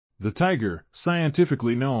The tiger,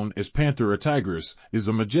 scientifically known as Panthera tigris, is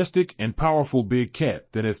a majestic and powerful big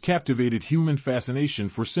cat that has captivated human fascination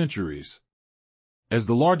for centuries. As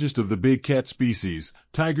the largest of the big cat species,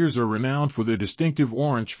 tigers are renowned for their distinctive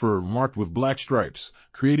orange fur marked with black stripes,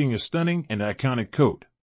 creating a stunning and iconic coat.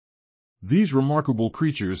 These remarkable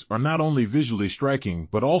creatures are not only visually striking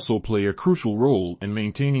but also play a crucial role in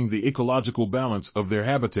maintaining the ecological balance of their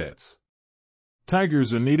habitats.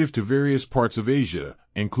 Tigers are native to various parts of Asia,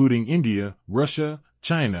 including India, Russia,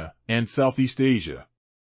 China, and Southeast Asia.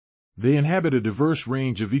 They inhabit a diverse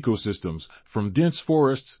range of ecosystems, from dense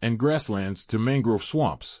forests and grasslands to mangrove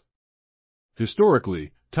swamps.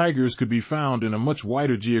 Historically, tigers could be found in a much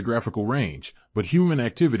wider geographical range, but human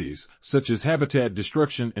activities, such as habitat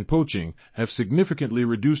destruction and poaching, have significantly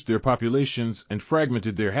reduced their populations and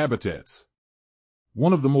fragmented their habitats.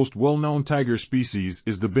 One of the most well-known tiger species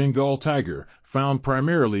is the Bengal tiger, found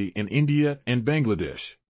primarily in India and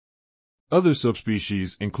Bangladesh. Other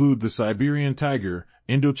subspecies include the Siberian tiger,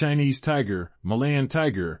 Indochinese tiger, Malayan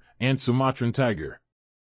tiger, and Sumatran tiger.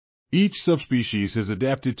 Each subspecies has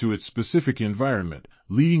adapted to its specific environment,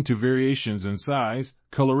 leading to variations in size,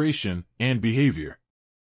 coloration, and behavior.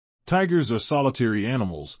 Tigers are solitary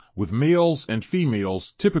animals, with males and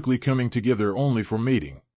females typically coming together only for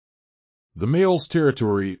mating. The male's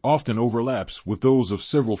territory often overlaps with those of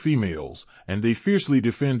several females, and they fiercely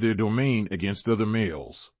defend their domain against other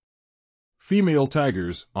males. Female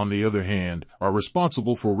tigers, on the other hand, are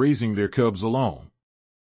responsible for raising their cubs alone.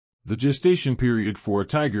 The gestation period for a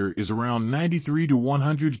tiger is around 93 to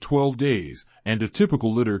 112 days, and a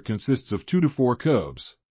typical litter consists of 2 to 4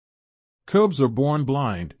 cubs. Cubs are born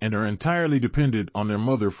blind and are entirely dependent on their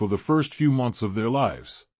mother for the first few months of their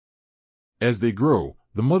lives. As they grow,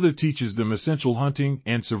 the mother teaches them essential hunting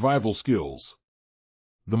and survival skills.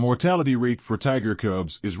 The mortality rate for tiger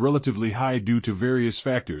cubs is relatively high due to various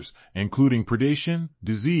factors, including predation,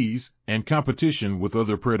 disease, and competition with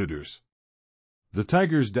other predators. The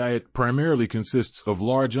tiger's diet primarily consists of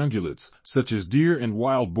large ungulates, such as deer and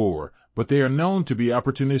wild boar, but they are known to be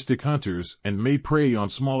opportunistic hunters and may prey on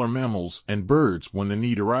smaller mammals and birds when the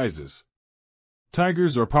need arises.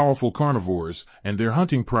 Tigers are powerful carnivores, and their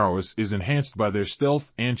hunting prowess is enhanced by their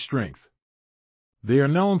stealth and strength. They are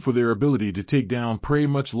known for their ability to take down prey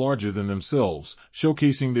much larger than themselves,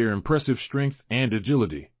 showcasing their impressive strength and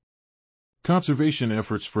agility. Conservation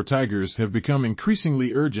efforts for tigers have become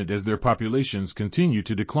increasingly urgent as their populations continue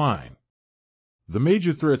to decline. The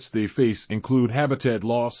major threats they face include habitat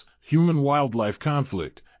loss, human-wildlife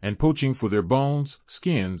conflict, and poaching for their bones,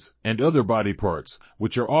 skins, and other body parts,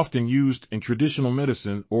 which are often used in traditional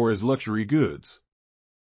medicine or as luxury goods.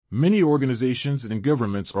 Many organizations and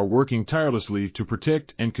governments are working tirelessly to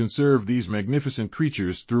protect and conserve these magnificent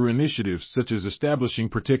creatures through initiatives such as establishing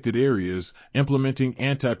protected areas, implementing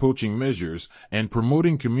anti-poaching measures, and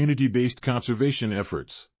promoting community-based conservation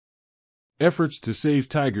efforts. Efforts to save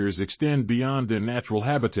tigers extend beyond their natural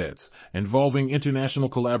habitats, involving international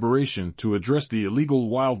collaboration to address the illegal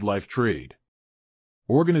wildlife trade.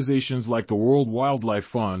 Organizations like the World Wildlife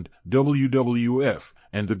Fund, WWF,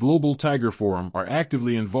 and the Global Tiger Forum are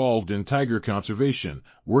actively involved in tiger conservation,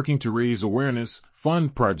 working to raise awareness,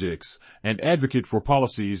 fund projects, and advocate for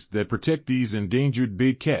policies that protect these endangered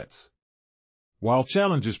big cats. While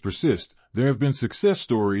challenges persist, there have been success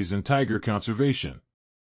stories in tiger conservation.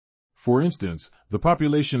 For instance, the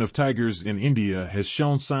population of tigers in India has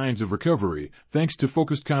shown signs of recovery thanks to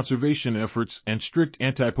focused conservation efforts and strict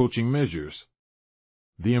anti-poaching measures.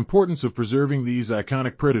 The importance of preserving these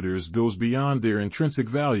iconic predators goes beyond their intrinsic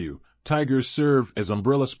value. Tigers serve as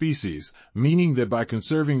umbrella species, meaning that by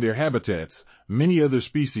conserving their habitats, many other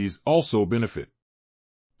species also benefit.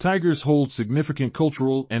 Tigers hold significant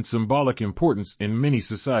cultural and symbolic importance in many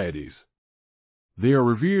societies. They are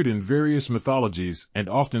revered in various mythologies and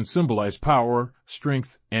often symbolize power,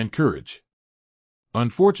 strength, and courage.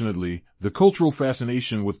 Unfortunately, the cultural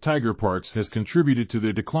fascination with tiger parts has contributed to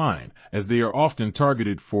their decline, as they are often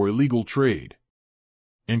targeted for illegal trade.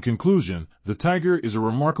 In conclusion, the tiger is a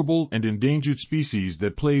remarkable and endangered species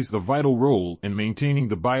that plays a vital role in maintaining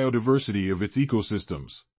the biodiversity of its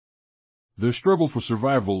ecosystems. Their struggle for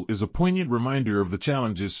survival is a poignant reminder of the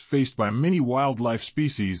challenges faced by many wildlife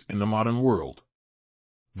species in the modern world.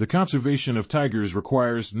 The conservation of tigers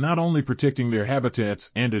requires not only protecting their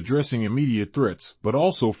habitats and addressing immediate threats, but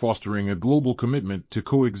also fostering a global commitment to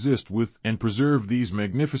coexist with and preserve these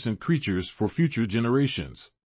magnificent creatures for future generations.